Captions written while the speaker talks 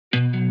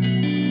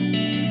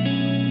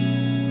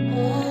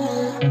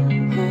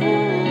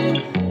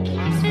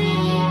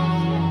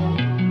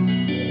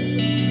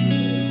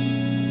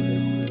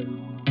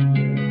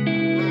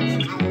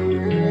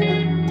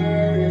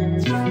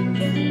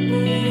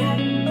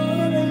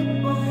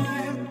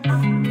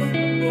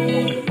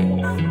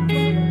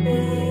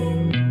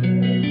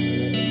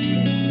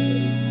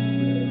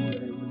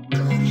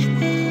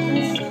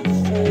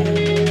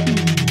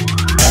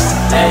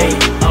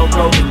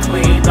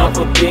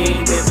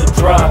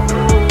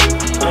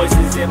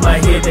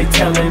head, they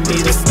telling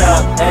me to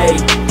stop. Ayy,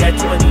 got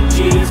 20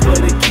 G's for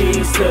the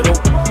keys to the.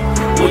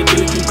 What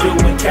do you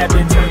do when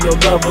Captain turn your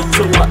lover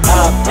to a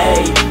op?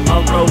 Ayy,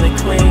 I'm rolling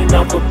clean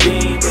off a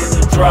beam in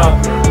the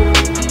drop.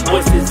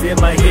 Voices in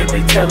my head,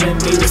 they telling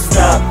me to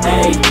stop.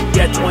 Ayy,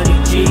 got 20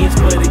 G's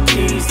for the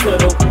keys to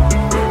the.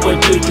 What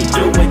do you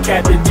do when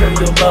Captain turn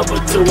your lover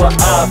to a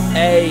op?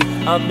 Ayy,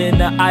 I'm in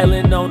the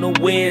island on a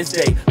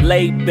Wednesday,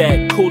 laid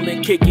back,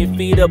 coolin', kicking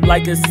feet up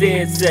like a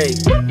sensei.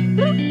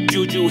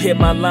 Juju hit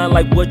my line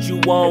like what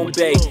you want,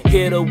 babe.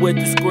 Hit her with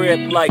the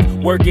script like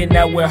working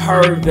out with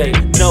Hervey.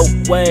 No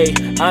way,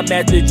 I'm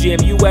at the gym,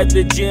 you at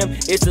the gym.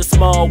 It's a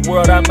small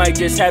world, I might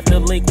just have to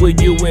link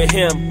with you and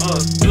him.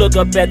 Look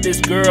up at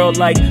this girl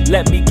like,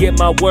 let me get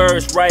my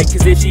words right.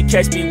 Cause if she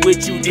catch me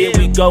with you, then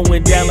we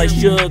going down like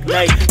Suge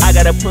Knight. I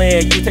got a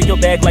plan, you take your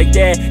bag like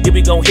that, then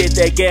we gon' hit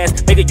that gas.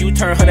 Make a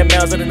U-turn 100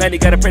 miles on the 90,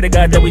 gotta pray to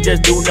God that we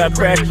just do not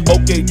crash.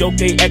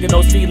 Okay, acting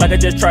no C like I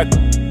just tried.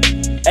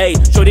 Ayy,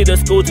 shorty to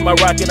school to my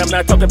rock, and I'm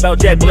not talking about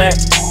Jack Black.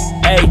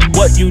 Ayy,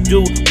 what you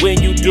do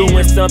when you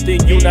doing something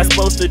you not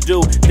supposed to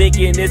do?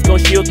 Thinking it's gon'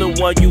 shield the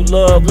one you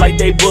love like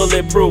they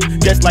bulletproof.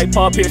 Just like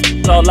Paul Pierce,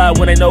 it's all lie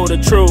when they know the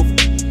truth.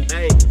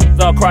 Ayy,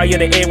 all cry in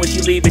the end when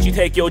she leave and you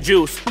take your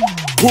juice.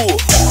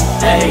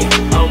 Ayy,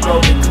 I'm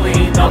rolling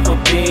clean off a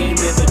beam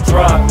in the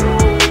drop.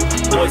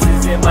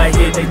 Voices in my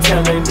head, they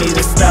telling me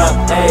to stop.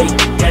 Ayy,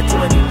 got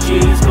 20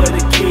 G's for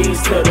the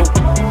keys to the.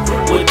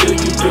 What do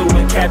you do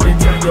when Captain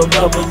turn your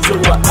lover to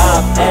a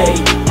op? Ayy,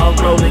 I'm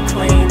rolling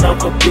clean off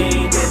a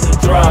beam in the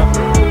drop.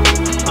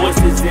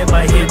 Voices in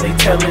my head, they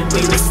telling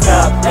me to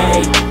stop.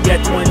 Ayy,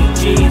 got 20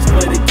 G's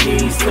for the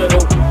keys to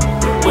the.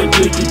 What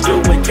do you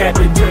do when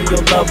Captain turn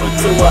your lover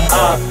to a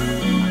op?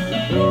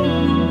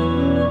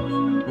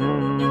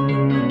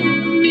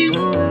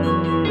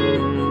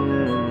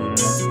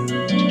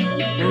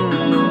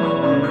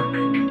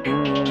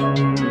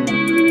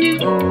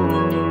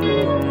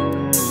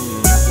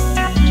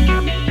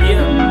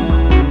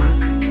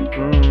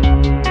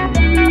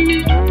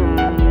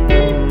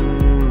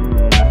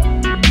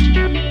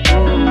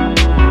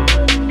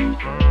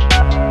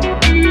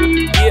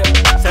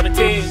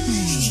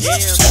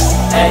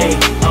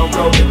 Ayy, I'm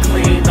rolling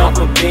clean off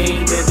a beam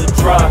in the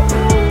drop.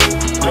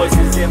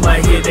 Voices in my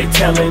head, they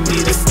telling me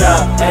to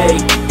stop.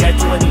 Ayy, got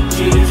 20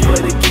 G's for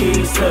the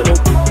keys to the.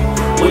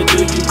 What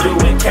do you do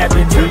when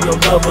Captain turn your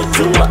lover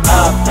to a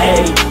op?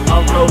 Ayy,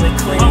 I'm rolling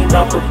clean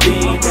off a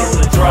beam in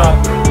the drop.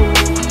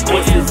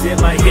 Voices in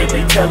my head,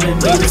 they telling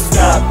me to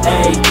stop.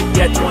 Ayy,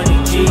 got 20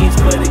 G's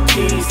for the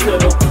keys to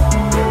the.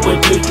 What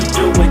do you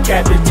do when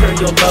Captain turn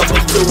your lover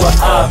to a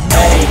op?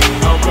 Ayy,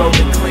 I'm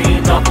rolling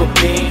clean off a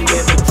beam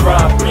in the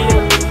drop.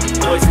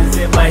 Voices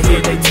in my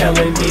head, they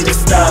telling me to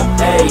stop.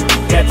 Ayy,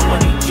 got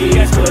 20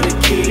 G's for the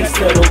keys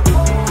to the.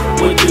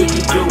 What do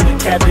you do when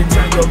Captain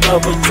turn your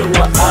lover to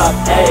a op?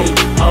 Ayy,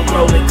 I'm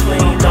rolling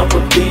clean off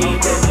a beam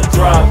in the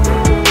drop.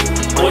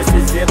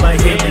 Voices in my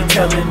head, they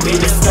telling me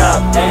to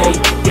stop. Ayy,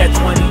 got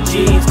 20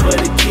 G's for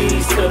the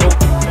keys to the.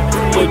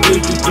 What do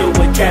you do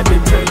when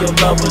Captain turn your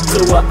lover to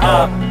a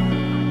op?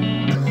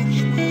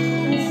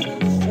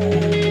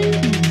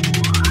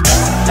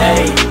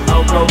 Ayy,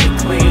 I'm rolling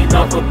clean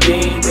off a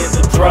beam in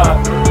the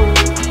drop.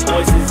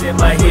 Voices in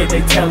my head,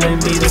 they telling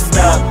me to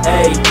stop.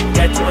 Ayy,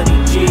 got 20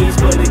 G's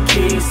for the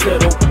keys to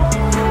the.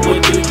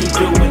 What do you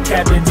do when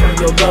Captain turn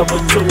your lover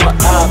to a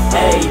op?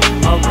 Ayy,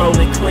 I'm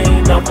rolling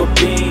clean off a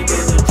beam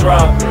in the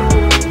drop.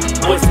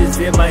 Voices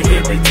in my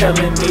head, they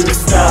telling me to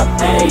stop.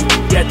 Ayy,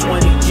 got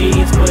 20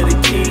 G's for the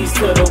keys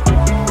to the.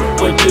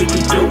 What do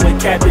you do when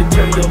Captain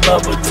turn your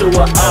lover to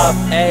a op?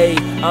 Ayy,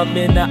 I'm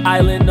in the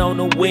island on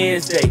a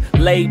Wednesday,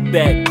 laid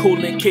back,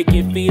 coolin',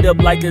 kicking feet up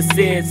like a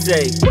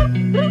sensei.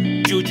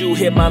 Juju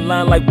hit my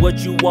line like what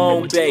you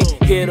want, babe.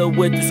 Hit her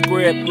with the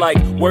script like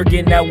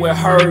working out with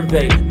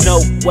Hervey.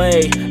 No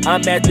way,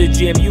 I'm at the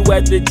gym, you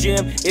at the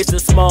gym. It's a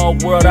small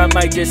world, I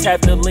might just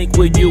have to link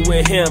with you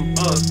and him.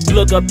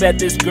 Look up at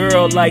this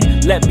girl like,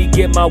 let me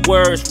get my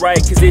words right.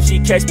 Cause if she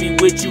catch me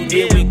with you,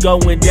 then we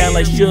going down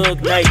like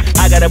Suge Knight.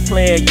 I got a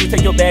plan, you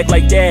take your bag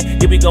like that,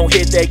 then we gon'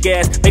 hit that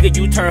gas. Make a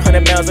U-turn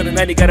 100 miles on the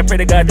 90, gotta pray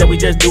to God that we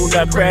just do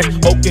not crash.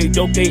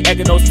 Okay,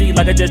 acting no C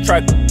like I just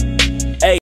tried.